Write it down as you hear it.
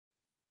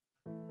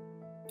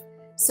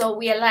So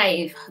we are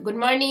live. Good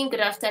morning, good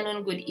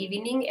afternoon, good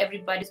evening.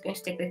 Everybody's going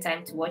to take the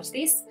time to watch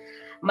this.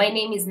 My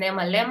name is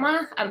Nema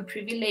Lema. I'm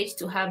privileged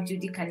to have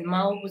Judy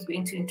Kamau, who's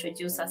going to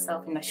introduce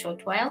herself in a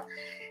short while.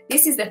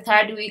 This is the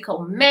third week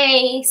of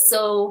May.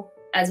 So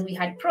as we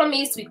had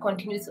promised, we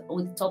continue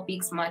with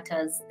topics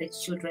matters the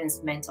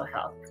children's mental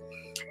health.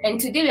 And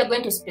today we are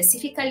going to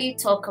specifically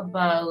talk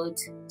about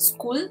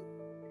school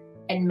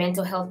and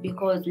mental health,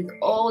 because with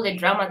all the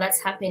drama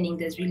that's happening,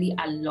 there's really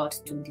a lot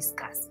to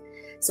discuss.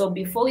 So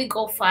before we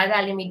go further,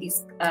 let me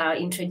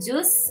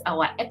introduce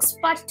our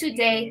expert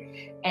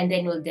today, and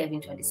then we'll delve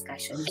into a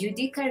discussion.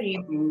 Judy,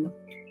 karibu.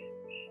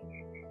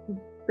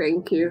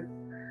 Thank you.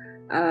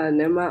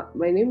 Nema,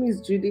 my name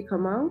is Judy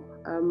Kamau.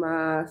 I'm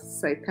a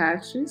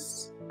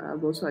psychiatrist.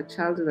 I'm also a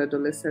child and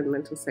adolescent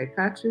mental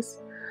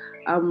psychiatrist.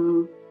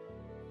 I'm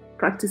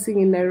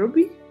practicing in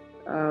Nairobi,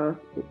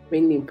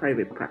 mainly in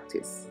private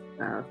practice.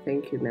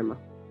 Thank you, Nema.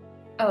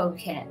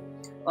 Okay.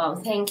 Wow,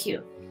 thank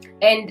you.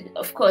 And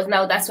of course,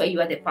 now that's why you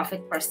are the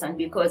perfect person,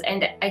 because,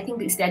 and I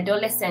think it's the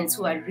adolescents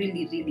who are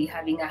really, really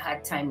having a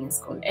hard time in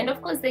school. And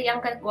of course, the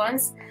younger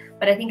ones,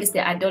 but I think it's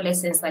the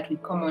adolescents that we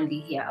commonly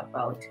hear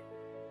about.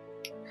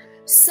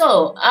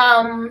 So,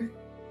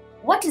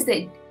 what is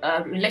the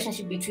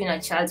relationship between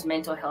a child's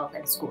mental health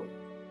and school?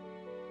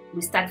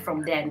 We start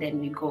from there and then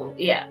we go,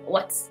 yeah,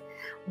 what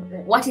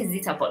is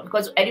it about?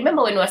 Because I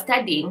remember when we were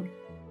studying,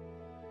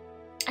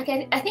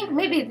 I think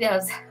maybe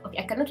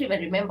I cannot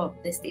even remember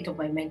the state of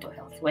my mental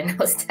health when I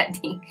was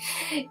studying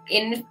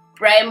in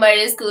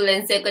primary school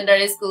and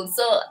secondary school.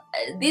 So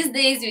these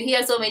days you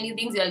hear so many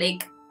things, you're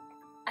like,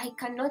 I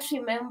cannot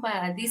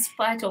remember this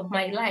part of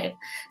my life.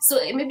 So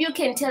maybe you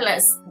can tell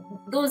us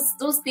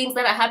those things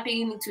that are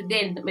happening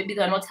today, maybe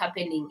they're not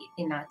happening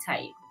in our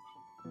time.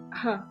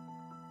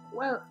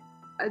 Well,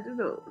 I don't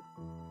know.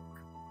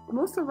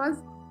 Most of us,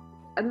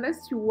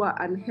 unless you were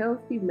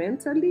unhealthy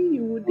mentally,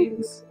 you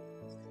wouldn't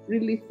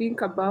really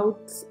think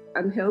about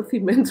unhealthy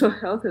mental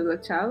health as a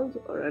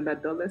child or an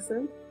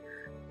adolescent.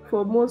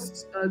 For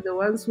most, the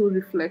ones who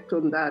reflect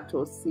on that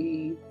or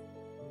see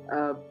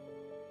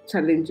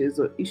challenges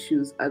or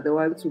issues are the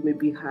ones who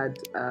maybe had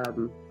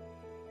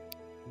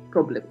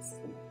problems.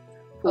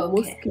 For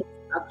most kids,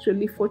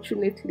 actually,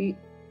 fortunately,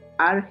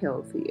 are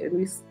healthy.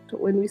 And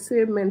when we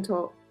say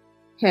mental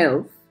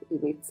health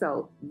in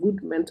itself,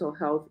 good mental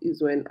health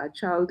is when a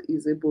child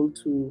is able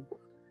to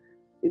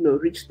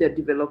reach their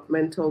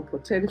developmental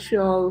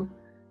potential,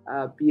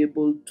 be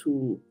able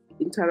to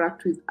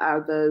interact with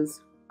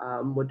others,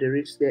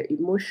 moderate their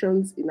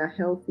emotions in a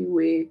healthy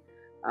way,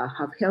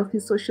 have healthy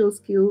social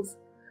skills,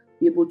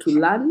 be able to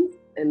learn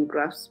and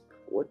grasp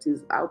what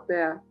is out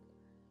there.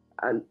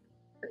 And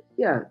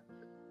yeah,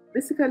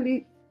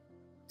 basically,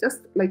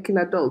 just like in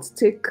adults,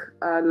 take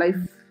life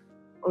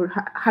or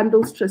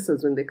handle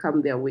stressors when they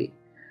come their way.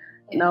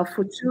 Now,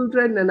 for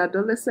children and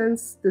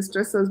adolescents, the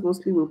stressors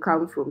mostly will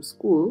come from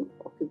school.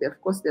 Okay, of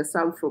course, there's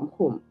some from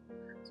home.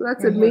 So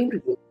that's the main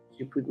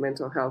relationship with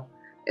mental health.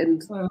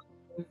 And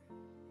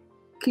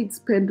kids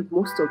spend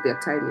most of their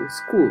time in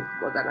school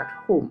more than at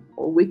home,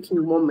 or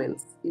waking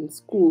moments in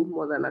school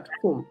more than at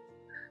home.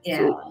 Yeah.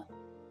 So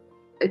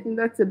I think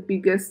that's the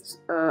biggest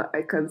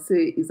I can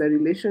say is a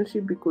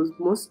relationship, because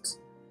most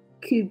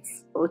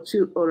kids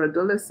or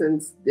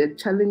adolescents, their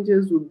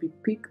challenges will be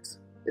picked,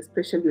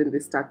 especially when they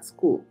start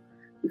school.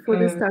 Before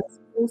they start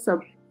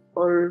school,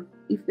 or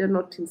if they're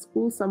not in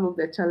school, some of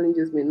their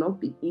challenges may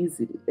not be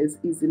as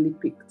easily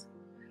picked.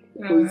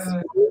 Because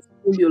in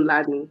school you're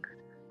learning,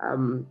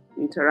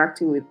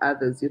 interacting with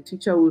others. Your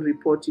teacher will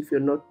report if you're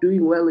not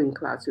doing well in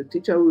class. Your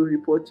teacher will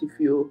report if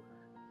you're,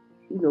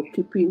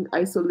 keeping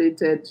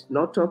isolated,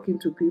 not talking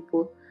to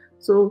people.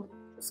 So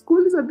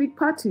school is a big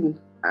part in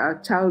a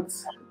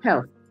child's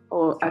health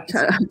or a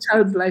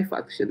child's life,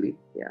 actually.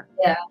 Yeah.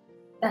 Yeah,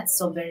 that's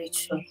so very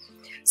true.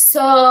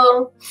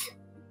 So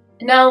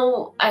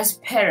now, as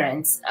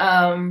parents,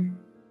 are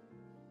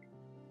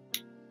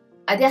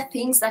there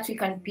things that we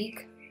can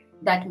pick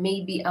that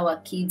maybe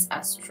our kids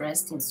are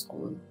stressed in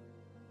school,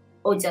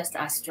 or just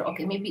are stressed?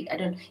 Okay, maybe I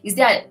don't. Is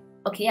there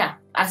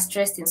are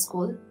stressed in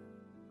school?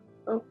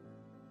 Oh,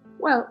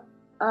 well,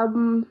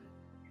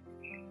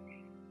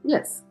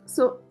 yes.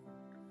 So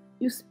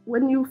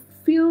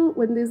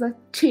when there's a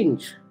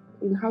change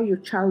in how your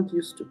child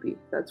used to be,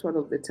 that's one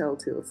of the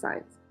telltale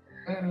signs.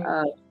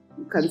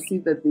 You can see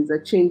that there's a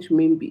change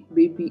maybe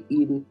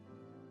in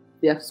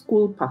their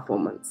school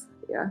performance.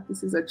 Yeah,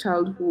 this is a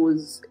child who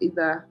was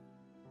either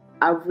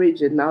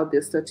average and now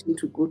they're starting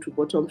to go to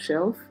bottom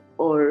shelf,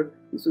 or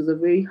this was a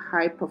very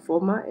high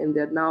performer and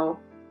they're now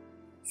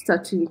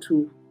starting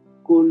to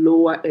go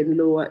lower and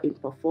lower in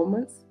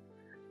performance.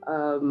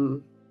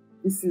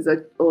 This is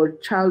a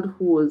child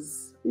who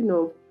was,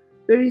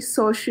 very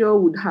social,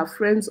 would have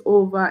friends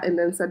over, and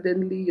then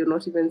suddenly you're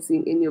not even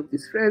seeing any of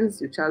these friends.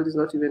 Your child is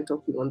not even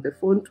talking on the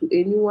phone to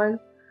anyone.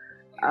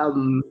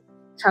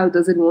 Child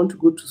doesn't want to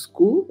go to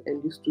school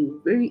and used to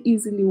very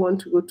easily want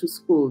to go to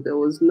school. There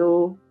was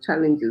no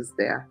challenges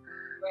there.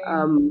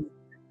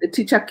 The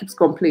teacher keeps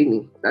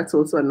complaining. That's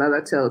also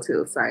another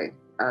telltale sign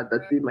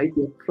that there might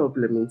be a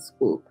problem in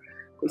school.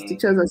 because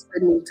teachers are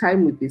spending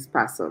time with this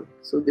person,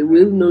 so they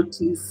will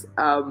notice.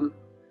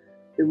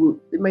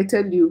 They might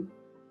tell you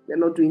they're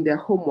not doing their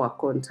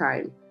homework on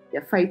time.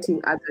 They're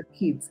fighting other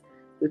kids.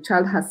 The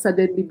child has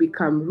suddenly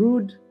become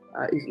rude.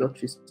 Is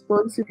not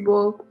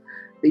responsible.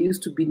 They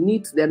used to be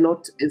neat. They're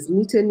not as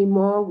neat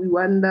anymore. We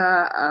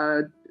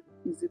wonder,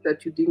 is it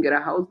that you didn't get a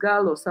house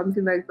girl or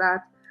something like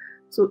that?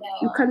 So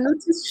you can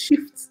notice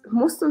shifts.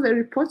 Most of the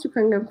reports you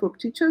can get from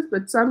teachers,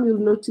 but some you'll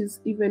notice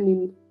even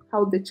in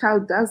how the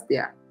child does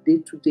their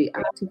day-to-day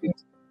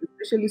activities,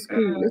 especially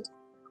school-related.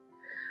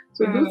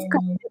 So those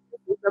kind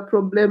of a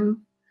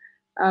problem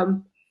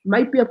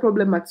might be a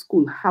problem at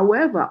school.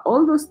 However,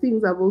 all those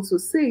things I've also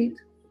said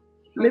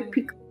may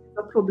pick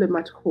a problem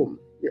at home.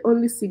 They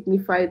only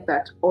signify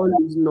that all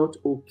is not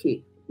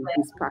okay with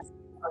this person.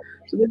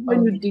 So then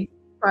when you dig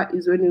deeper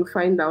is when you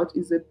find out,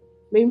 is the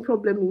main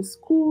problem in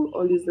school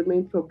or is the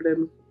main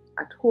problem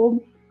at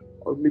home,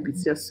 or maybe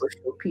it's just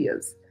social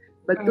peers.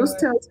 But those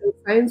telltale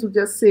signs will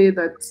just say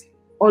that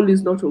all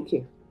is not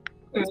okay.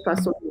 This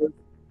person was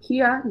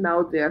here,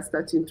 now they are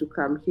starting to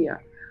come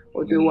here.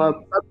 Or they were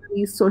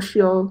bubbly,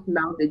 social,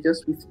 now they're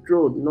just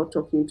withdrawn, not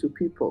talking to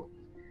people.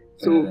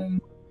 So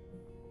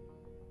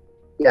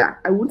yeah,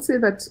 I would say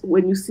that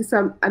when you see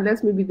some,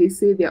 unless maybe they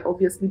say they're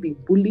obviously being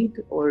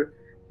bullied, or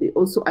they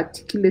also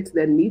articulate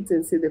their needs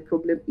and say the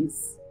problem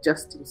is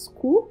just in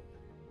school,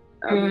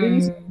 there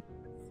is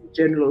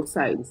general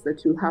signs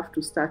that you have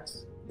to start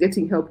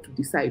getting help to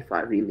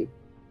decipher, really.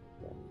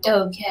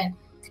 Okay.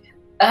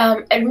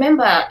 I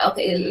remember,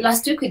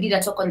 last week we did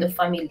a talk on the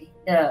family,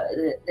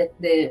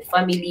 the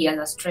family as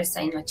a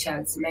stressor in a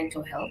child's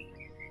mental health.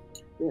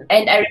 Yeah.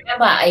 And I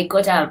remember I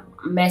got a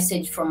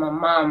message from a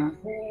mom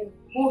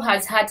who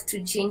has had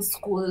to change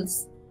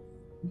schools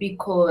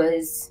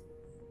because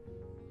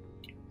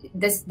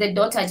the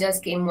daughter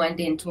just came one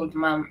day and told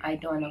mom, I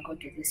don't want to go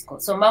to this school.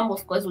 So mom,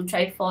 of course, will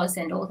try force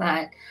and all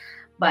that,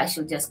 but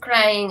she'll just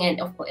crying,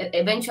 and of course,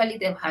 eventually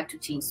they've had to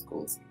change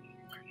schools.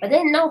 But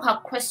then now her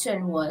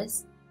question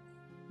was,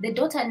 the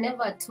daughter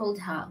never told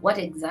her what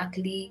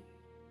exactly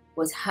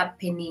was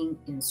happening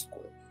in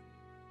school.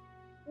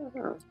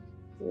 Yeah.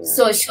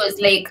 So she was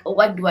like,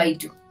 what do I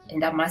do?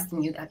 And I'm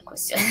asking you that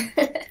question.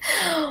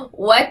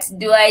 What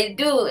do I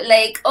do?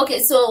 Like, okay,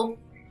 so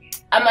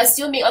I'm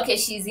assuming, okay,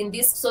 she's in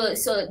this, so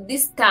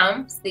this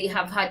term, they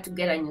have had to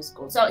get a new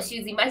school. So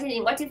she's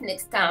imagining, what if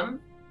next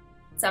term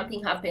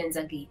something happens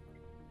again?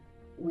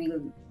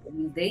 Will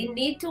they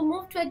need to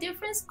move to a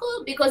different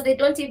school? Because they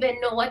don't even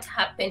know what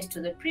happened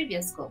to the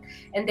previous school.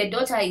 And the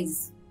daughter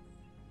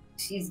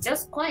she's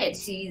just quiet.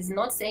 She's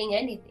not saying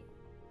anything.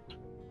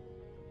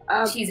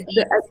 She's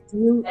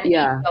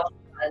yeah.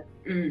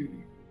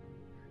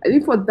 I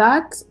think for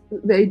that,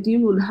 the ideal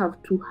will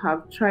have to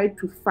have tried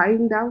to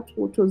find out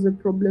what was the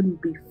problem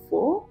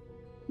before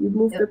you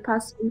move the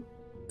person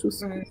to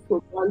school,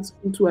 from one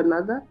school to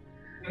another.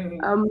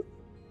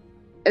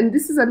 And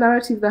this is a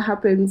narrative that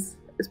happens,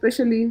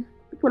 especially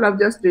people have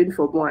just joined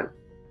from one.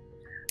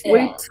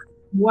 Wait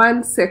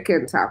 1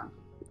 second term.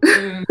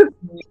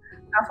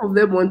 Half of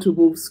them want to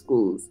move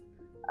schools.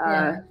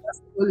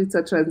 First of all, it's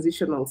a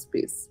transitional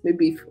space.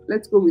 Maybe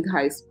let's go with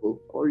high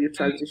school, or you're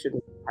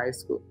transitioning to high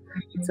school.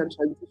 It's a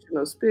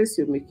transitional space.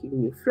 You're making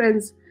new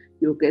friends.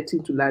 You're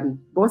getting to learn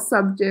more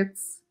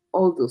subjects,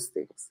 all those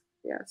things.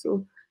 Yeah.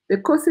 So the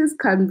courses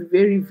can be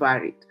very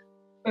varied.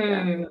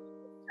 The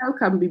child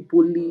can be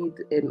bullied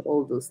and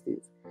all those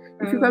things.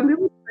 If you can be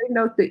able to find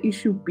out the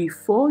issue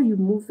before you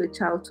move the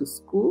child to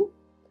school,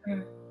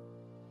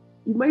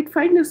 you might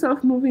find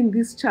yourself moving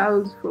this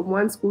child from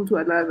one school to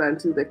another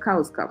until the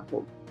cows come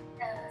home.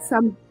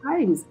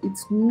 Sometimes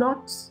it's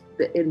not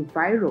the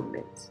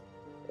environment.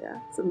 Yeah.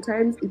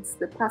 Sometimes it's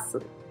the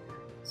person.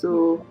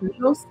 So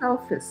low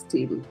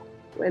self-esteem.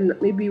 When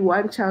maybe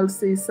one child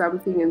says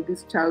something and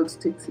this child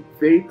takes it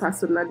very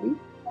personally,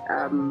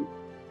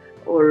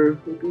 or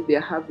maybe they're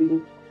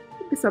having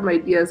some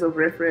ideas of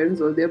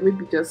reference, or they're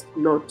maybe just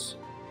not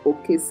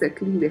okay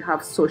settling, they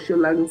have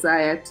social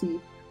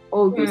anxiety,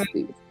 all those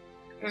things.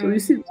 So you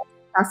see, that's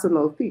a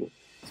personal thing.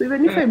 So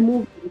even if I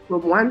move you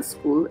from one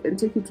school and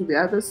take you to the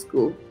other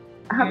school,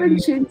 I haven't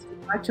changed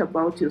much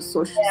about your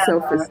social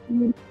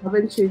self-esteem, I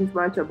haven't changed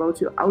much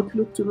about your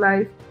outlook to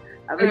life,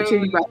 I haven't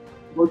changed much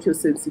about your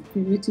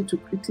sensitivity to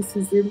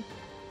criticism,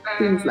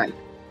 things like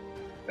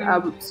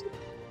that. So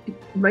it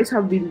might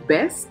have been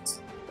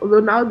best,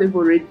 although now they've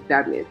already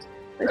done it,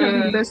 might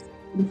have been best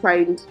to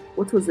find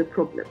what was the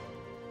problem.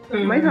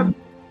 It might have been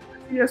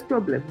a serious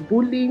problem.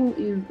 Bullying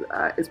is,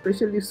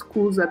 especially if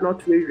schools are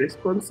not very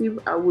responsive,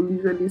 I will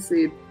usually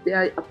say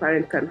there a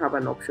parent can have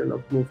an option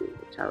of moving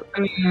the child.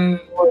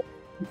 Or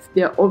if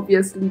they're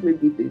obviously,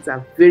 maybe there's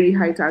a very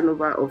high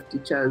turnover of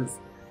teachers,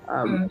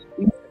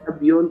 if they're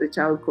beyond the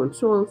child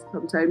control,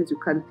 sometimes you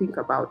can think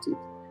about it,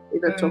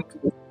 either talk to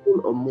the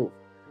school or move.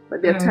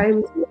 But there are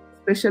times,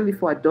 especially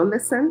for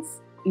adolescents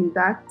in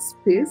that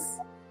space,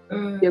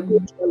 they're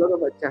going through a lot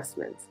of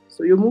adjustments.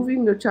 So you're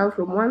moving your child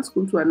from one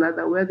school to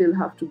another where they'll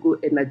have to go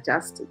and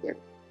adjust again.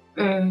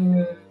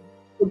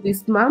 for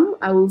this mom,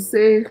 I will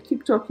say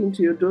keep talking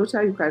to your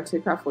daughter. You can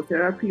take her for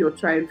therapy or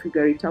try and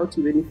figure it out,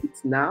 even if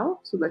it's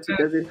now, so that it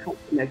doesn't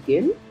happen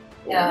again.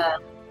 Yeah.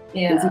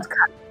 Because it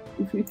can.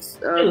 If it's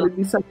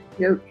maybe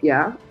something else,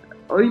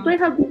 or it might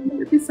have been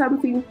maybe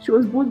something she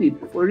was bullied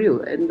for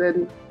real, and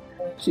then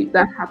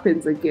that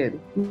happens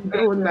again. You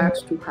don't want that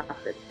to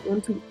happen. You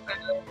want to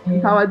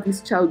empower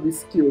this child with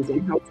skills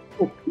and how to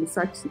cope in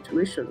such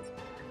situations.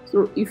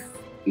 So if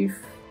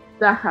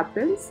that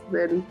happens,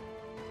 then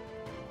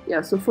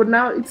so for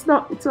now it's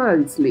not that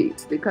it's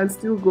late. They can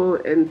still go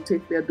and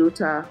take their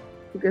daughter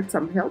to get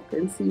some help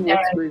and see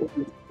what's going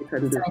on they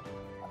can do.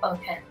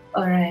 Okay,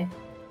 all right.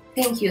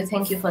 Thank you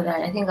for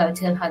that. I think I'll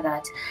tell her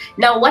that.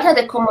 Now, what are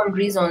the common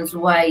reasons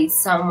why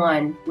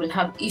someone will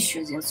have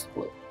issues in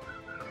school?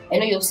 I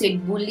know you've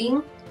said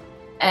bullying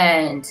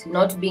and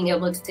not being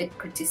able to take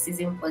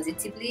criticism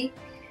positively.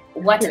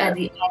 What are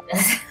the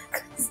others?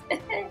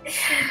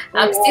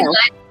 I'm still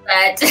like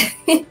that.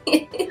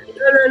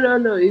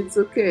 No, it's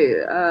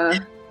okay.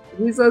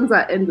 Reasons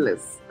are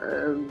endless.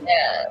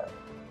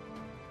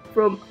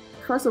 From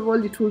first of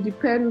all, it will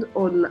depend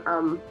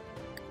on.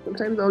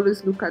 Sometimes I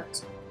always look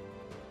at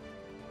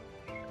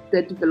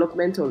the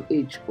developmental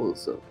age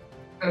also.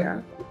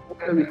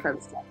 We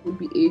can start with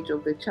the age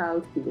of the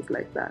child, things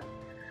like that.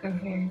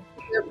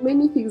 There are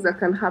many things that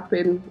can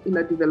happen in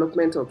a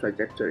developmental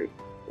trajectory.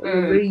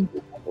 We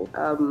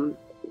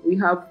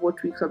have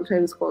what we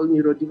sometimes call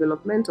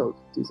neurodevelopmental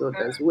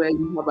disorders, where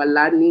you have a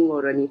learning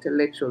or an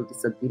intellectual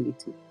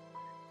disability.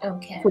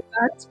 Okay. For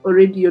that,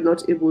 already you're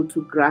not able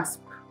to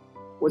grasp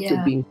what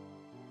you're being,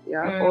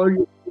 or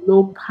you're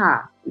below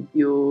par with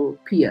your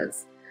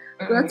peers.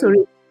 So that's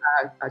already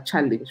a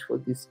challenge for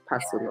this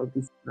person or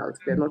this child.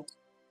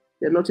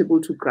 They're not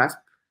able to grasp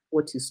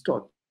what is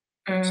taught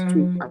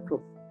to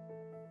appropriate.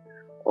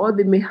 Or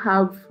they may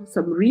have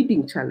some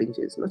reading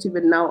challenges, not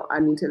even now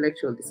an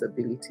intellectual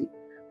disability,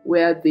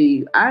 where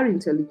they are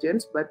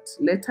intelligent, but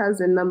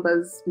letters and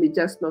numbers may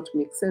just not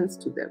make sense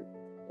to them.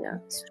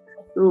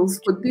 So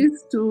for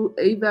these two,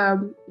 either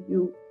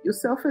your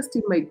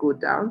self-esteem might go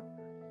down.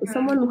 For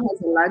someone who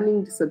has a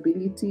learning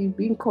disability,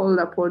 being called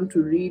upon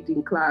to read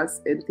in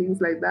class and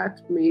things like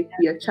that may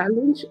be a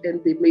challenge,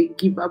 and they may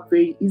give up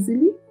very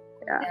easily.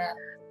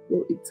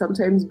 So it's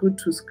sometimes good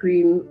to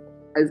screen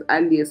as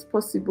early as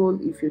possible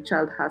if your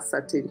child has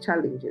certain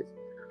challenges.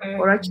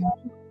 Or a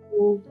child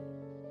who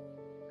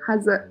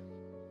has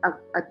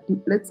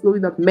let's go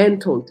with a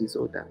mental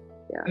disorder.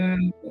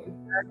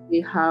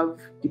 They have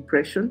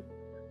depression,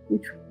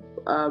 which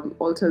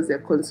alters their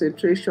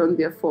concentration,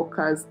 their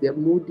focus, their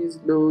mood is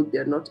low,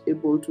 they're not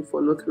able to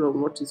follow through on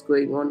what is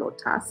going on or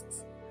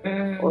tasks.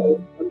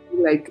 Or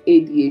something like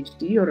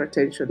ADHD or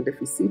attention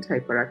deficit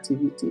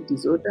hyperactivity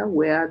disorder,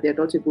 where they're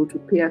not able to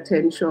pay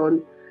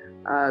attention,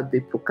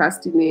 they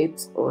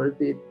procrastinate, or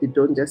they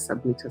don't just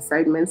submit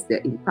assignments,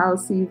 they're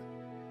impulsive,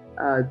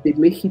 they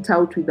may hit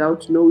out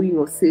without knowing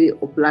or say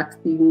or blurt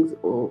things,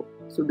 or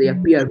so they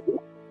appear rude.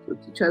 So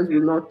teachers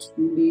will not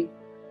really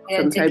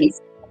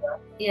sometimes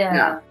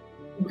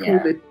who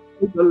they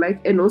don't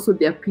like, and also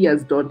their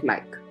peers don't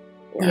like.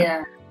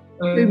 Your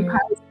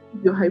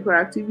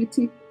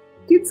hyperactivity,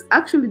 kids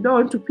actually don't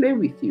want to play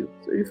with you,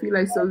 so you feel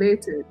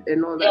isolated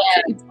and all that.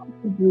 So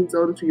it builds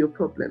on to your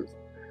problems.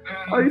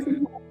 Or if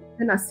you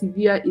have a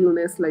severe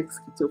illness like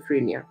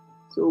schizophrenia,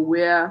 so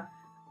where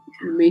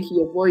you may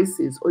hear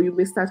voices, or you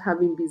may start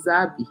having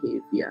bizarre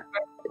behavior,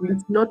 and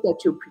it's not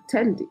that you're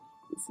pretending,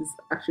 this is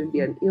actually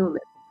an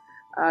illness.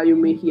 You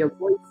may hear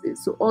voices.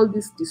 So all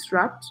this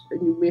disrupt,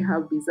 and you may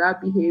have bizarre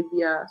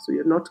behavior, so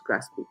you're not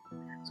grasping.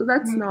 So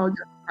that's now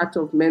just part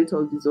of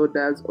mental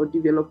disorders or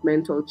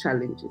developmental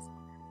challenges.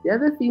 The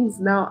other things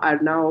now are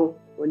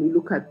when you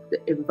look at the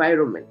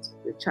environment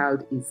the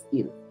child is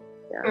in.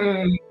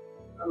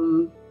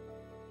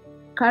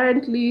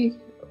 Currently,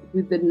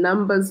 with the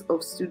numbers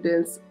of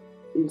students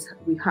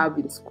we have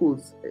in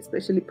schools,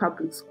 especially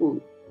public school,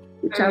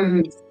 the child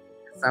needs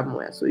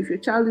somewhere. So if your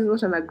child is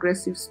not an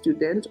aggressive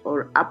student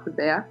or up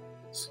there,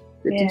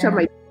 the teacher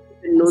might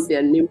even know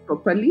their name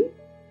properly.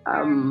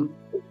 If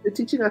you're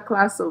teaching a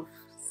class of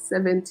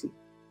 70,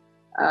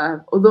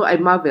 although I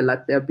marvel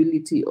at the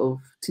ability of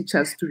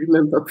teachers to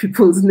remember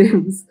people's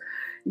names.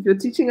 If you're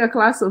teaching a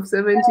class of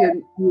 70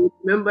 and you're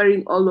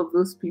remembering all of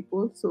those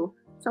people, so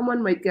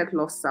someone might get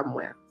lost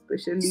somewhere,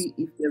 especially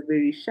if they're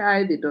very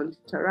shy, they don't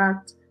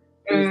interact,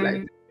 things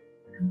like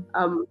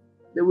that.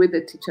 The way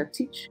the teacher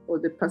teach, or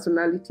the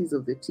personalities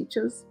of the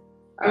teachers,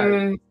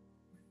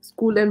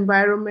 school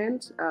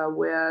environment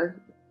where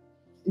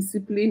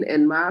discipline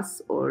and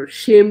mass or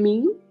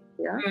shaming,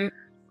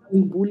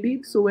 being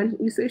bullied. So when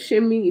we say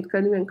shaming, it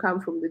can even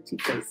come from the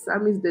teachers.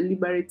 Some is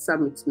deliberate,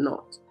 some it's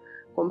not.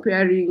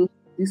 Comparing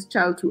this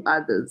child to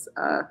others,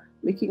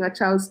 making a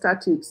child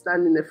stand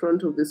in the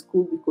front of the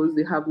school because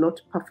they have not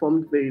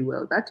performed very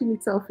well. That in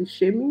itself is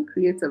shaming,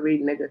 creates a very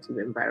negative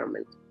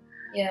environment.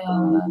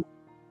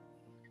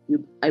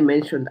 I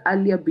mentioned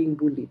earlier being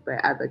bullied by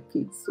other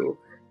kids. So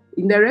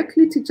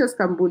indirectly, teachers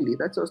can bully.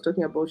 That's what I was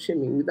talking about,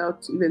 shaming,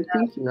 without even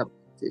thinking about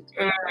it.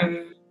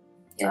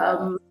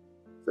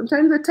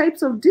 sometimes the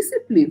types of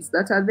disciplines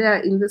that are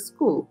there in the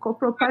school,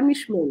 corporal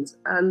punishment,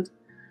 and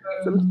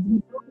sometimes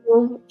we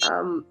don't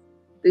know,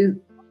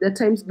 there are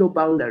times no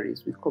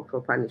boundaries with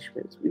corporal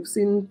punishment. We've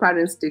seen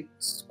parents take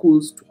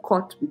schools to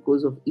court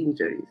because of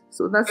injuries.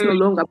 So that's no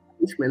longer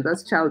punishment,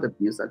 that's child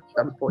abuse at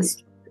some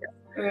point.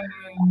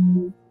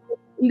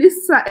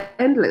 Lists are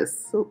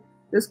endless. So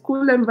the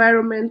school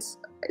environment,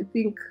 I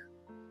think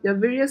there are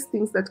various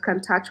things that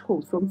can touch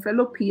home, from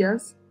fellow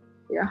peers,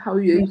 how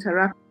you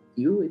interact with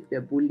you, if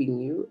they're bullying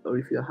you, or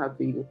if you're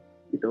having,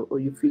 or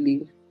you're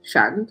feeling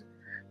shunned,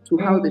 to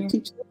how the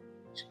teacher,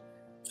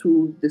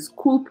 to the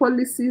school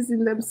policies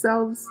in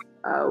themselves.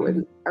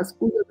 When a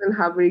school doesn't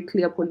have very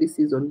clear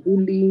policies on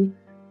bullying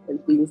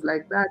and things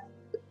like that,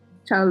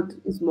 child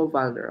is more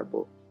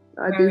vulnerable.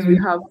 Nowadays we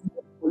have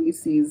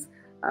policies.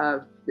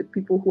 The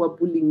people who are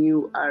bullying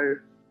you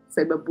are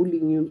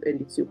cyberbullying you,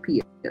 and it's your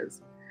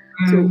peers.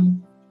 So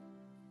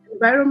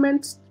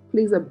environment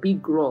plays a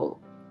big role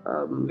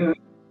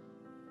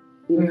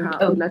in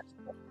a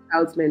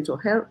child's mental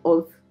health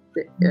of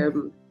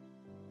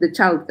the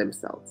child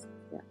themselves.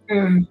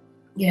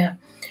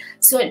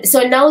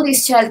 So now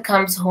this child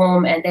comes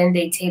home and then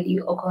they tell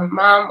you, okay,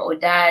 mom or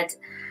dad,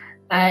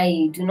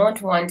 I do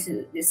not want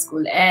the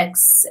school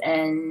X.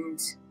 And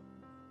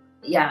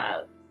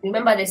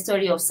remember the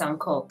story of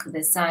Sankok,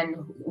 the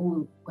son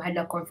who had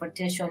a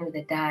confrontation with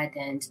the dad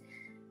and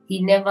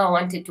he never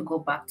wanted to go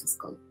back to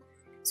school.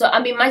 So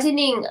I'm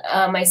imagining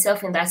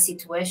myself in that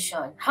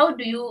situation. How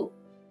do you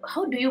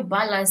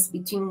balance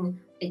between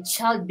a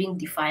child being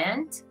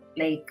defiant,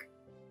 like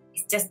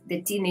it's just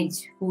the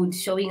teenagehood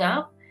showing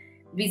up,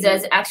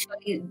 versus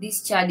actually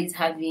this child is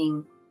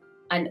having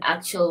an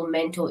actual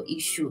mental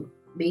issue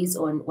based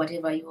on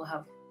whatever you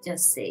have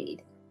just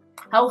said?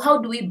 How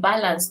do we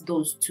balance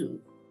those two?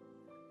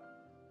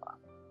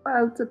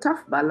 Well, it's a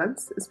tough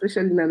balance,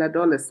 especially in an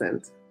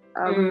adolescent.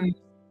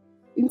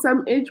 In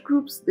some age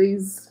groups,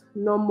 there's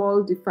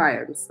normal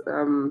defiance.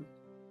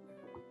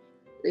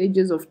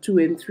 Ages of 2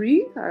 and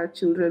 3,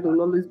 children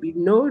will always be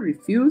no,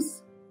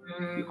 refuse.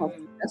 You have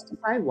to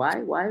justify why.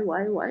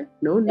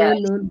 No.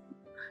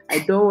 I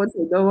don't want.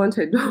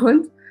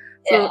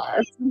 So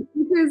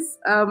it is,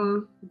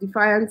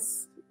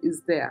 defiance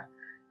is there.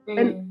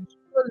 And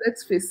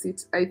let's face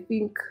it, I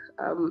think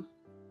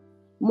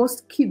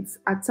most kids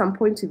at some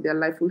point in their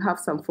life will have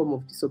some form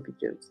of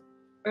disobedience.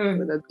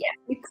 Whether they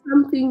pick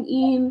something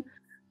in,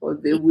 or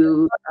they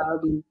will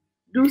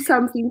do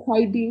something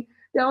hiding.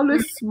 They're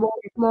always small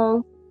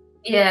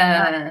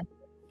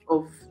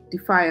of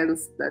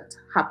defiance that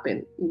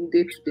happen in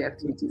day-to-day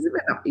activities.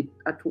 Even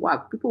at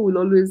work, people will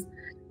always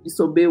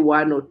disobey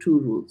 1 or 2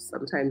 rules,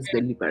 sometimes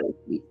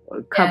deliberately,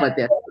 or cover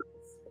their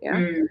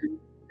things.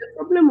 The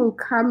problem will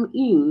come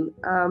in.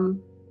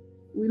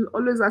 We'll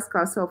always ask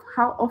ourselves,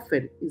 how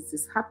often is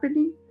this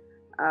happening?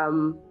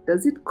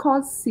 Does it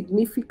cause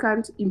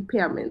significant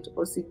impairment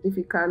or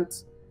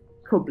significant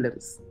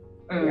problems?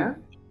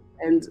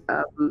 And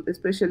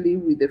especially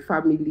with the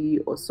family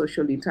or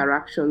social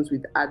interactions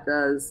with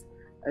others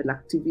and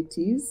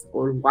activities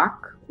or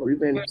work or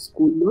even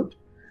school load.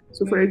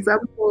 So for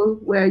example,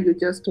 where you're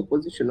just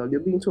oppositional,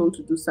 you're being told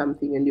to do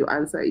something and your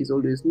answer is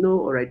always no,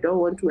 or I don't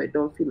want to, I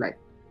don't feel like.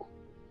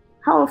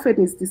 How often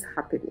is this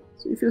happening?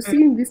 So if you're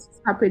seeing this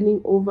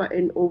happening over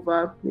and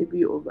over,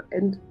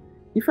 and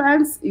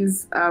defiance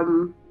is,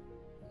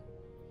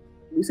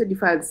 we say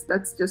defiance,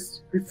 that's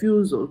just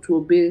refusal to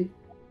obey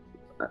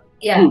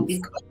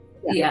rules.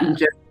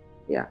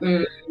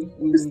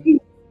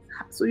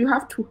 So you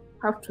have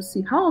to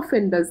see, how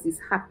often does this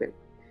happen?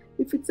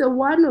 If it's a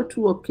 1 or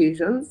 2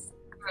 occasions,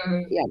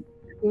 I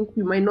think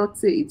you might not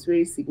say it's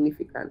very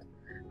significant.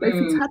 But if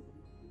it's happening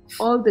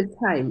all the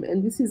time,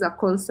 and this is a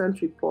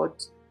constant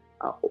report,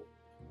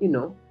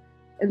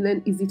 and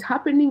then is it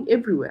happening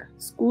everywhere?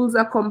 Schools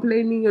are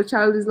complaining your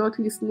child is not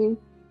listening.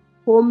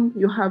 Home,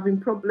 you're having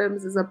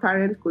problems as a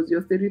parent because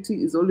your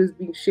authority is always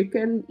being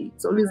shaken.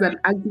 It's always an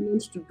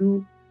argument to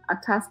do a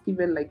task,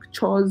 even like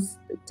chores,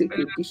 like take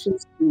your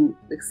dishes to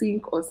the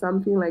sink or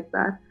something like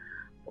that.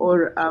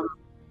 Or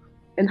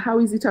and how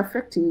is it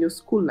affecting your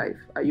school life?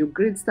 Are your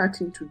grades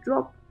starting to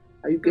drop?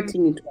 Are you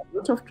getting into a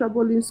lot of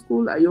trouble in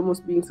school? Are you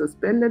almost being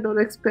suspended or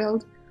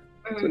expelled?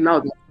 So now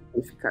that's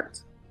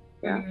significant.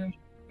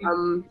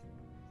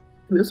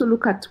 We also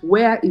look at,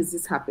 where is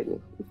this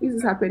happening? If this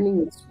is happening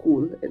in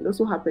school and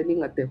also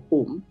happening at the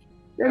home,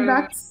 then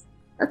that's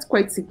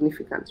quite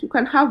significant. You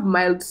can have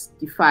mild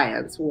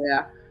defiance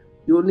where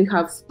you only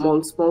have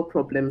small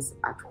problems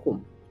at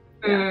home.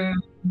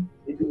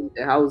 Maybe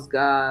the house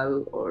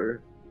girl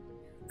or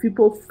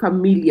people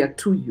familiar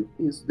to you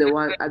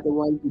are the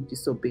ones who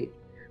disobey.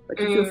 But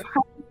if you've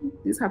had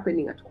this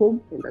happening at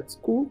home and at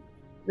school,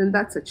 then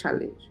that's a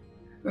challenge.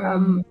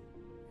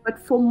 But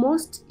for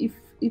most, if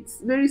it's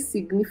very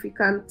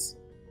significant,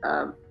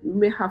 you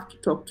may have to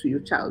talk to your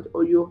child,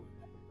 or you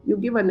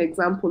give an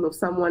example of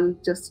someone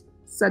just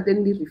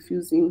suddenly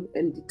refusing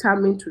and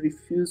determined to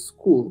refuse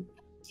school.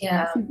 See,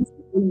 this is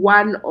a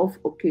one-off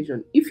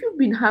occasion. If you've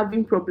been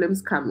having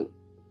problems coming,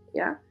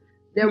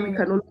 then we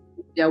can only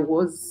say there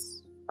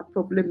was a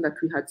problem that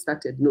we had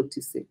started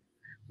noticing.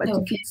 But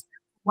if it's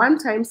one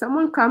time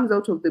someone comes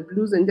out of the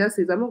blues and just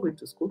says, I'm not going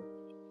to school,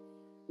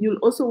 you'll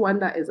also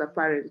wonder as a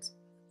parent,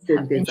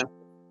 then there's a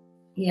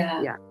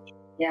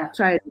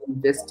try and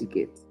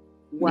investigate.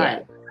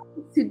 Why?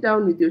 Sit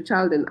down with your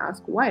child and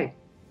ask why.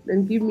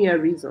 Then give me a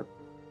reason.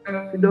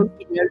 If you don't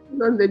give me a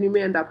reason, then you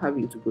may end up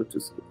having to go to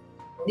school.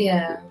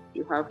 Yeah.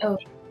 You have a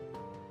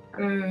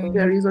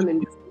reason,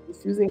 and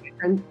refusing it,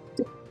 and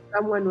take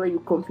someone where you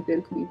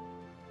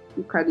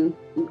can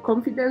in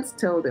confidence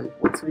tell them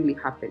what's really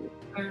happening.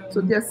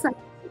 So there's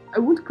I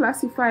would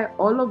classify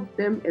all of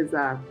them as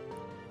a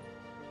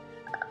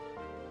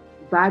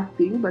bad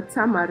thing, but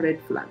some are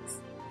red flags.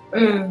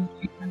 Out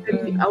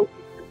of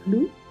the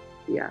blue,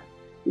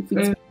 if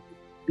it's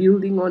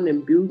building on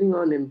and building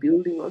on and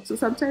building on. So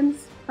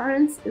sometimes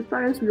as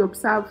parents, we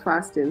observe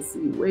fast and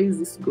see, where is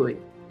this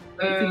going?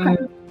 If you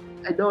can't,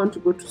 I don't want to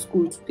go to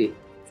school today.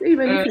 So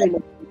even if you're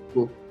in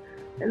school,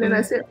 and then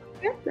I say,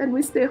 okay, then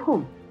we stay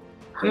home.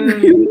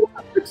 You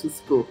have to go to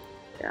school.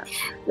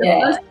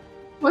 First,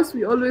 of course,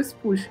 we always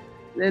push.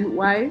 Then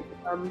why?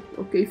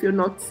 Okay, if you're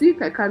not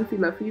sick, I can't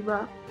feel a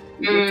fever.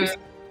 Go to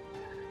school.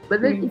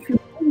 But then if you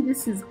think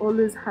this is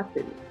always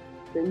happening,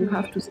 then you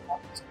have to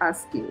start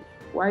asking,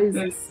 why is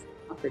this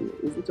happening?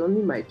 Is it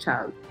only my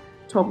child?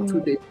 Talk to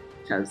the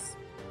teachers.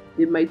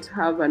 They might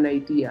have an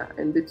idea,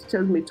 and the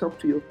teachers may talk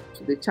to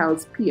the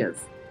child's peers.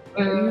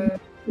 And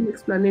an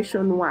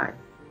explanation why.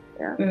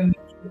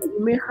 You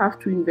may have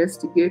to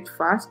investigate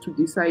fast to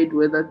decide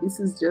whether this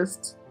is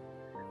just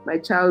my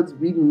child's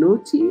being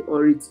naughty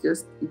or it's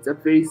a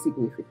very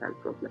significant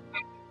problem.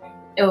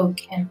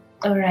 Okay,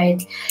 all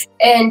right.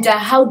 And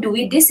how do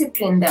we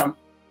discipline them?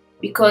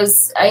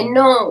 Because I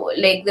know,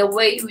 like, the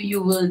way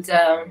you would.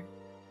 Is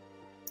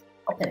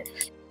it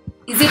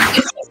if,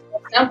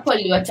 for example,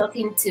 you are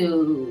talking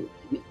to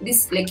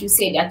this, like you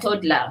said, a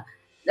toddler?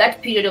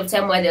 That period of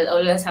time where they'll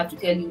always have to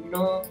tell you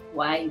no,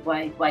 why,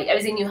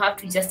 everything you have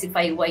to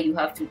justify why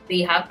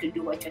they have to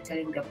do what you're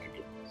telling them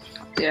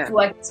to do. To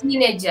a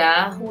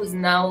teenager who is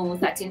now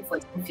 13,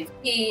 14,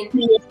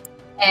 15,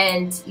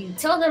 and you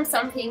tell them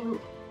something,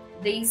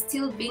 they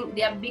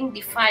are being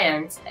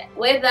defiant.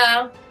 They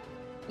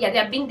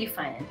are being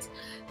defiant.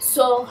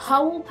 So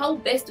how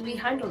best do we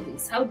handle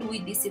this? How do we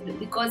discipline?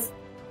 Because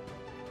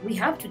we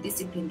have to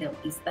discipline them.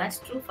 Is that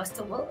true? First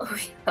of all,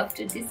 we have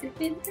to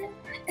discipline them.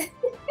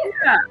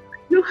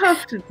 You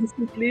have to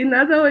discipline.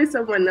 Otherwise,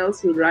 someone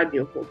else will run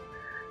your home.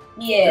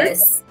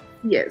 Yes.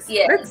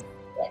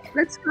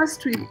 Let's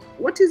first read.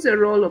 What is the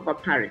role of a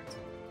parent?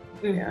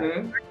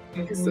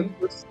 Is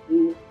supposed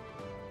to,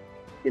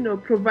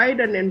 provide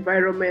an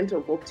environment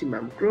of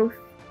optimum growth,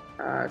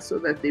 so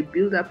that they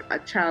build up a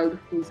child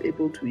who's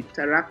able to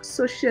interact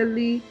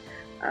socially,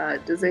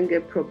 doesn't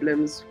get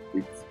problems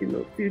with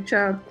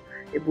future,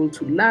 able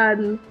to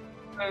learn,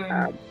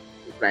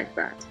 like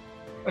that.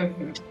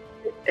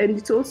 And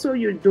it's also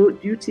your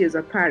duty as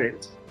a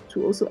parent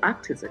to also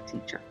act as a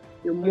teacher.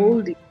 You're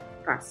molding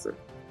a person.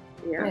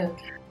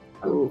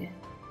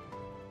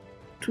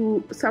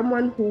 To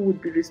someone who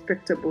would be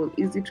respectable,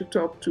 easy to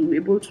talk to,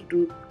 able to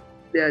do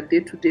their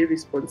day-to-day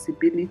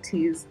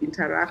responsibilities,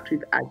 interact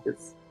with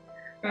others.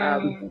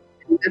 In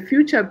the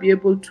future, be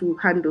able to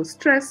handle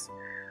stress,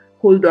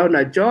 hold down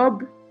a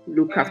job,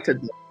 look after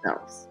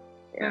themselves.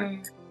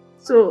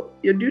 So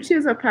your duty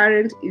as a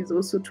parent is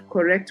also to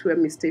correct where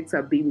mistakes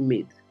are being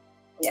made.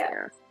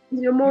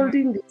 You're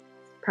molding this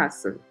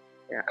person.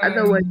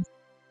 Otherwise,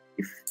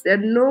 if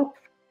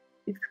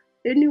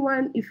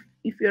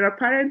you're a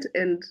parent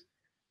and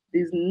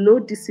there's no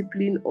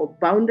discipline or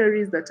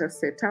boundaries that are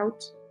set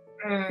out,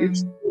 you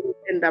still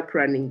end up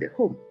running the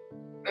home.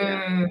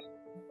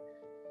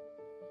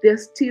 They're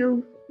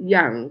still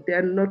young.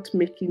 They're not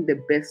making the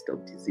best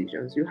of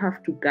decisions. You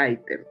have to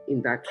guide them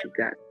in that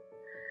regard.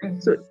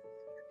 So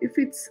if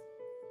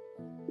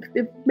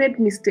they've made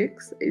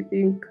mistakes, I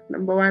think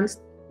number one,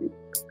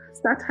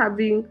 start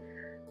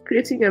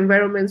creating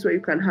environments where you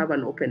can have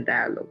an open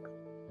dialogue.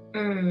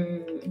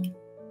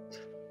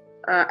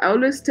 I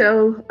always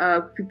tell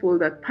people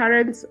that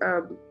parents,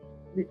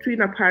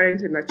 between a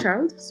parent and a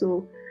child,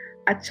 so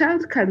a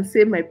child can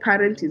say my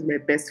parent is my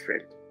best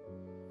friend.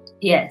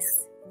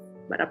 Yes.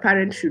 But a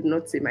parent should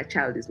not say my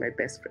child is my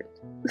best friend.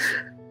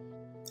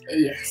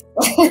 Yes.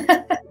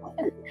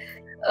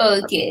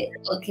 Okay,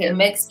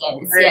 makes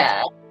sense.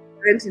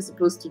 Parent is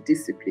supposed to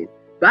discipline,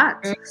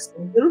 but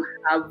still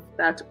have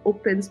that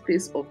open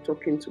space of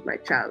talking to my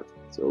child.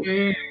 So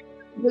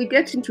they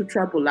get into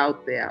trouble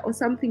out there or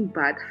something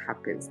bad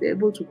happens, they're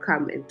able to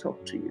come and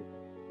talk to you.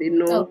 They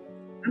know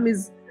mom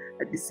is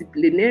a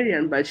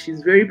disciplinarian, but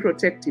she's very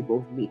protective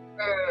of me.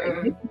 I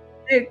make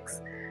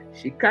mistakes.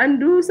 She can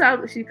do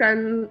some. She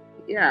can.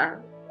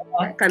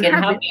 Can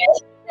have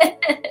it.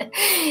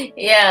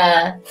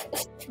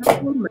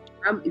 My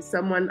mom is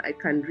someone I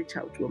can reach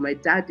out to, or my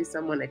dad is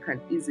someone I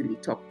can easily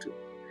talk to.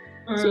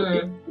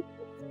 So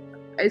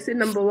I say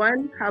number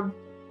one, have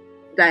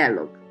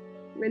dialogue.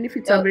 Even if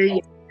it's a very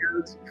young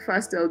child,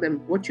 first tell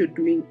them what you're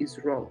doing is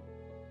wrong.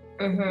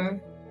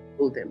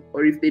 Tell them,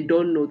 or if they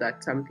don't know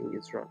that something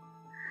is wrong.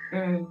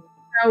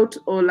 out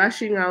or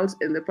lashing out,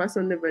 and the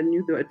person never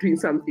knew they were doing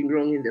something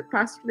wrong in the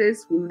first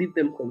place, will leave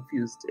them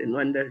confused and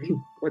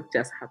wondering what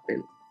just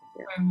happened.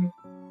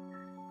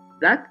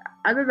 That,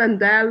 other than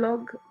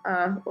dialogue,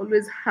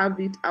 always have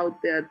it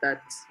out there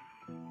that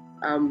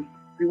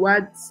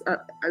rewards,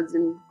 as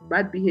in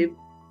bad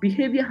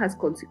behavior has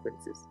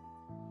consequences.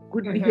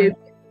 Good behavior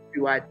is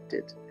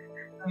rewarded.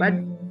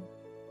 Bad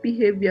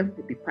behavior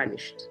will be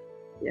punished.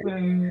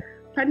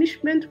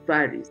 Punishment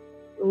varies.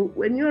 So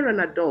when you're an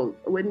adult,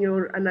 when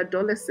you're an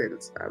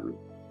adolescent,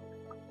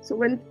 so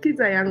when kids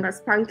are younger,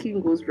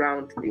 spanking goes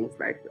round, things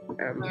like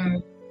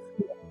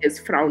is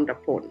frowned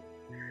upon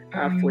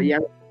for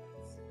young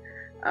kids.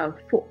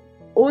 For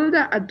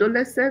older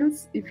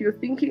adolescents, if you're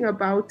thinking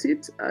about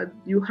it,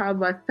 you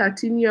have a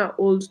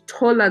 13-year-old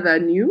taller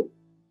than you.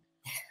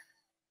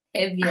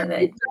 Heavier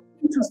than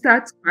to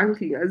start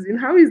spanking, as in,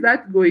 how is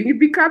that going? It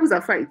becomes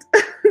a fight.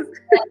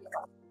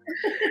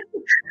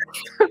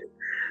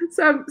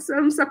 Some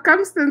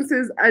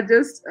circumstances are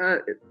just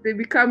they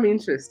become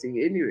interesting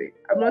anyway.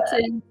 I'm not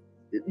saying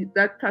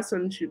that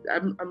person should.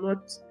 I'm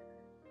not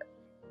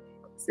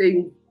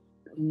saying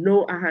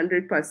no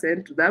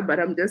 100% to that, but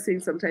I'm just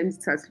saying sometimes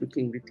it starts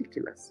looking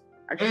ridiculous.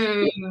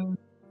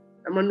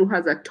 Someone who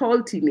has a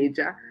tall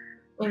teenager,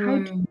 how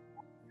do you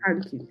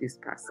spanking this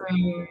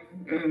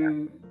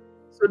person?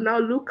 So now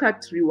look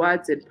at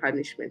rewards and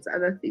punishments,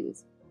 other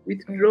things.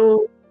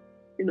 Withdraw,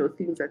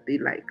 things that they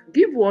like.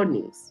 Give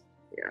warnings.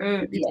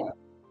 Of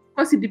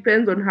course, it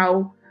depends on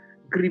how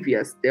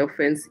grievous the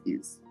offense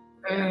is.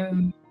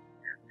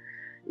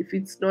 If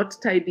it's not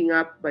tidying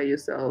up by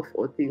yourself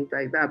or things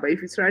like that, but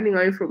if it's running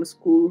away from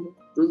school,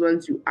 those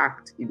ones you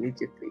act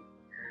immediately.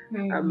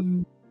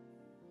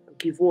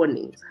 Give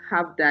warnings.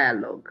 Have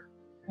dialogue.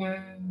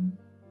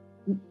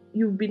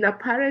 You've been a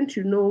parent,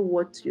 you know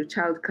what your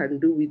child can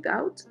do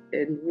without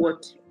and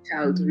what your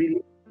child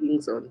really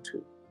clings on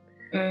to.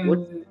 What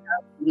your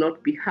child will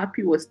not be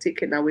happy was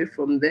taken away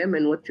from them,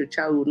 and what your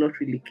child will not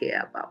really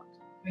care about.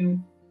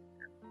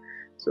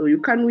 So you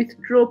can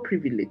withdraw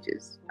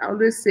privileges. I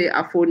always say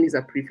a phone is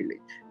a privilege.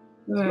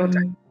 It's not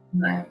a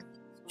right.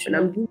 When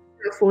I'm giving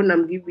you a phone,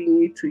 I'm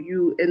giving it to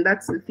you, and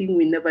that's the thing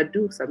we never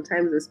do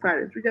sometimes as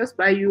parents. We just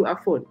buy you a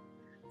phone.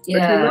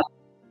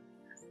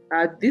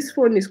 This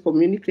phone is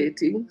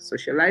communicating,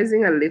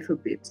 socializing a little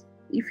bit.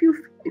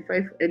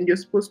 And you're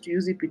supposed to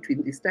use it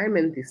between this time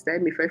and this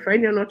time. If I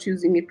find you're not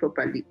using it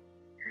properly,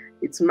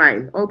 it's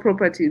mine. All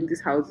property in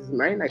this house is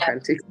mine. I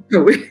can't take it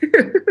away.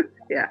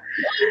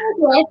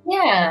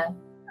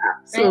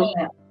 So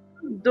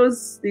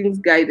those things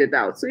guided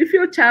out. So if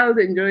your child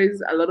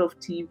enjoys a lot of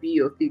TV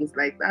or things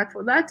like that,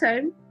 for that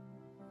time,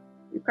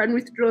 you can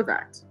withdraw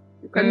that.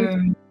 You can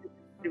withdraw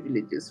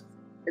privileges.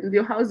 And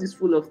your house is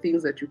full of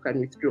things that you can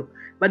withdraw.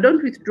 But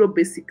don't withdraw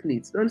basic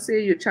needs. Don't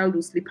say your child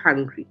will sleep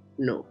hungry.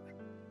 No.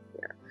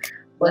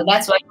 Well,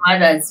 that's what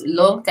mothers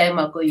long time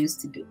ago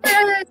used to do.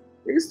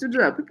 They used to do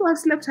that. People have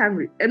slept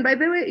hungry. And by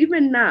the way,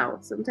 even now,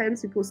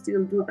 sometimes people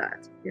still do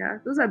that.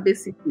 Those are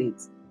basic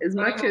needs. As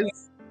much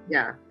as,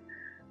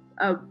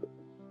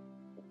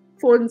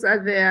 phones are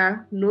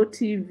there, no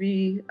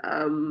TV,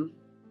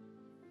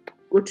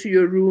 go to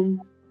your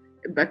room,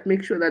 but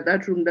make sure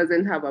that room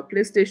doesn't have a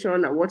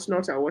PlayStation or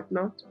whatnot.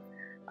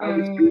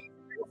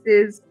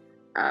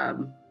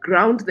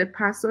 Ground the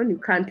person. You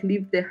can't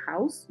leave the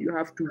house. You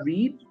have to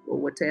read or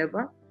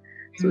whatever.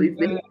 So if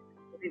they have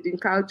reading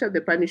culture,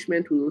 the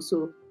punishment will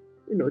also,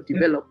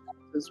 develop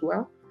as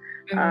well.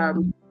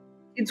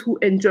 Kids who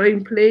enjoy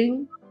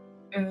playing.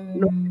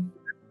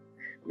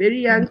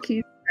 Very young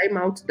kids, time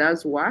out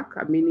does work.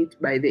 A minute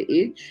by the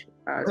age.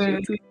 So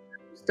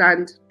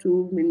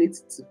 2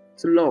 minutes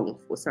too long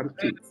for some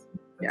kids.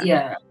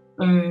 That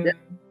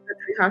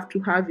we have to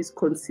have is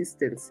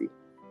consistency,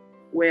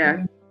 where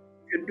if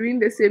you're doing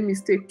the same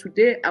mistake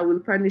today, I will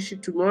punish you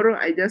tomorrow.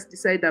 I just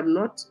decide I'm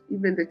not.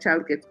 Even the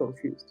child gets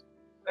confused.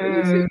 And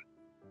you say,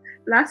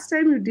 last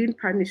time you didn't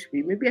punish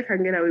me, maybe I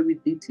can get away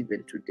with it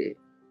even today.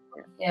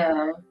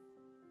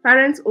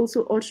 Parents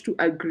also ought to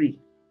agree.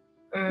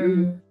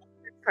 You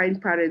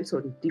find parents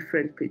on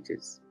different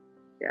pages.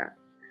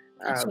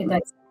 Actually,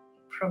 that's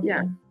a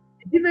problem.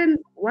 Even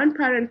one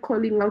parent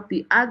calling out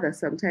the other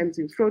sometimes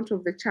in front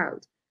of the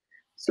child.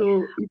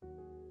 So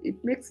it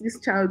makes this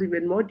child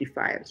even more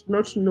defiant,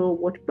 not know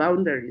what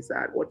boundaries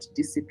are, what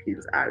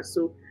disciplines are.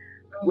 So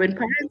when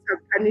parents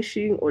are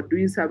punishing or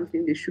doing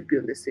something, they should be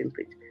on the same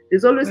page.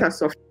 There's always a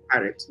soft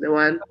parent, the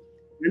one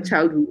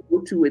child will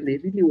go to when they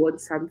really want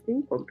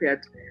something,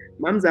 compared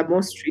moms are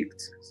more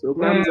strict. So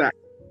moms are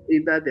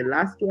either the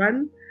last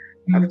one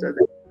after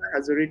the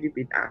has already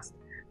been asked.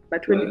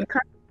 But when it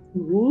comes to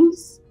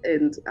rules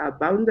and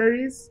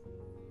boundaries,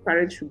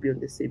 parents should be on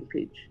the same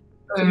page.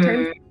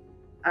 Sometimes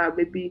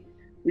maybe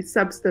with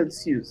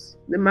substance use,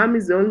 the mom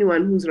is the only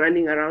one who's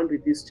running around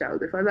with this child.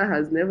 The father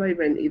has never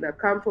even either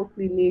come for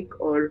clinic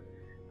or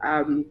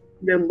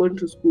even gone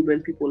to school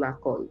when people are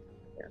called.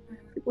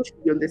 People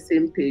should be on the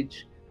same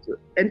page. So,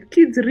 and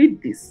kids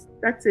read this.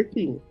 That's a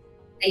thing.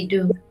 They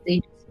do.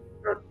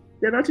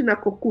 They're not in a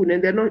cocoon,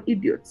 and they're not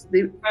idiots.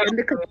 And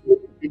they can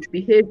manipulate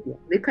behavior.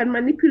 They can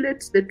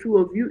manipulate the two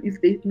of you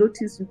if they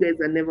notice you guys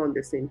are never on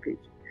the same page.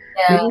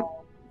 Yeah. They would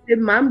say,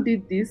 "Mom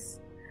did this.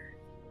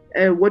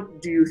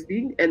 What do you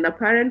think?" And a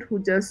parent who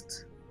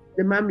just,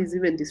 the mom is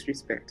even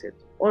disrespected,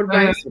 or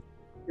vice versa.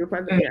 Your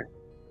father, yeah.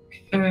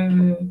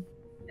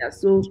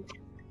 So,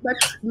 but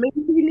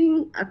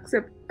maintaining,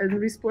 accept, and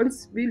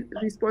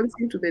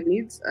responding to the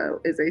needs,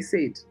 as I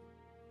said,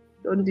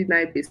 don't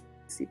deny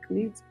basic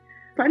needs.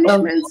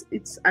 Punishments,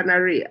 it's an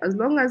array, as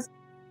long as,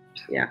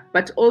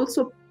 but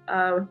also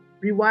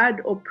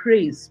reward or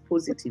praise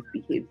positive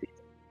behavior.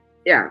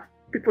 Yeah,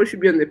 people should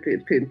be on the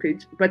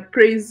page, but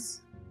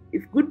praise,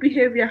 if good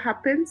behavior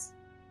happens,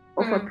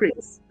 offer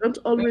praise. Don't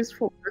always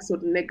focus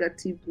on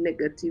negative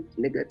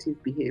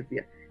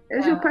behavior.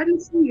 As you're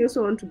punishing, you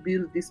also want to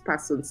build this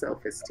person's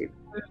self-esteem.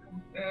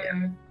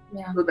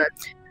 So that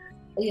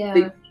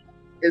they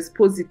as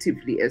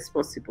positively as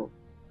possible.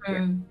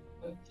 And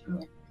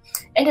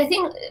I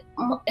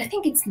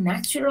think it's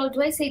natural.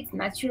 Do I say it's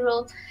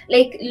natural?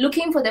 Like,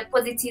 looking for the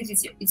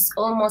positives, it's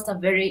almost a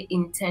very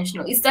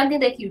intentional. It's something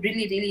that you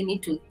really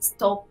need to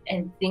stop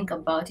and think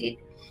about it,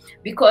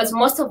 because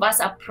most of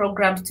us are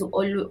programmed to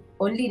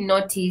only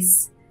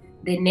notice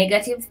the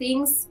negative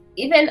things.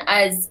 Even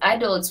as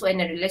adults who are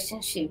in a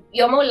relationship,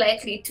 you're more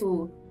likely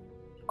to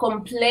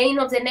complain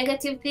of the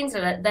negative things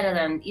rather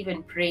than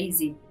even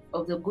praising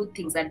of the good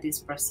things that this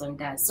person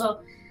does. So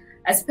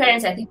as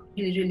parents, I think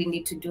we really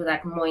need to do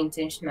that more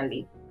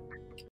intentionally.